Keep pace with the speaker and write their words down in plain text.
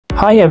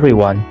Hi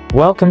everyone,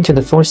 welcome to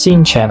the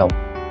Foreseen channel.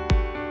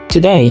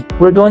 Today,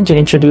 we're going to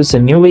introduce a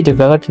newly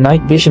developed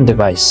night vision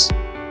device.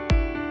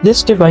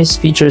 This device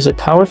features a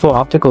powerful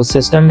optical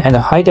system and a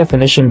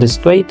high-definition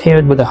display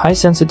paired with a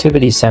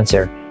high-sensitivity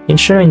sensor,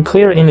 ensuring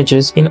clear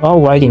images in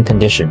all lighting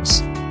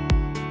conditions.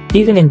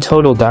 Even in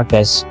total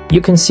darkness,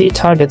 you can see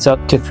targets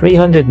up to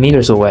 300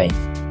 meters away.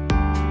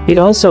 It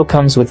also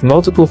comes with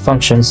multiple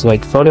functions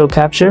like photo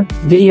capture,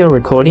 video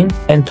recording,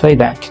 and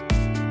playback.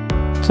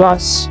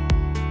 Plus,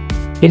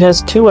 it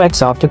has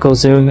 2x optical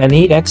zoom and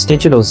 8x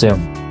digital zoom.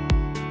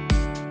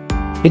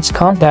 It's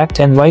compact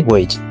and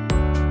lightweight.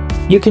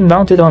 You can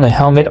mount it on a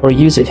helmet or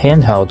use it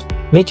handheld,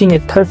 making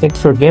it perfect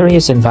for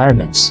various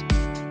environments.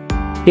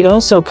 It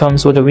also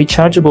comes with a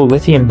rechargeable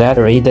lithium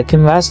battery that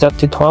can last up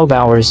to 12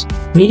 hours,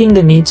 meeting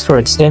the needs for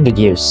extended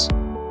use.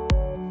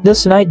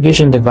 This night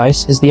vision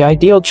device is the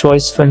ideal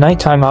choice for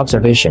nighttime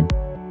observation.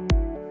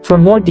 For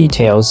more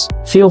details,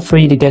 feel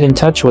free to get in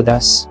touch with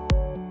us.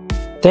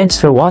 Thanks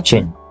for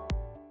watching.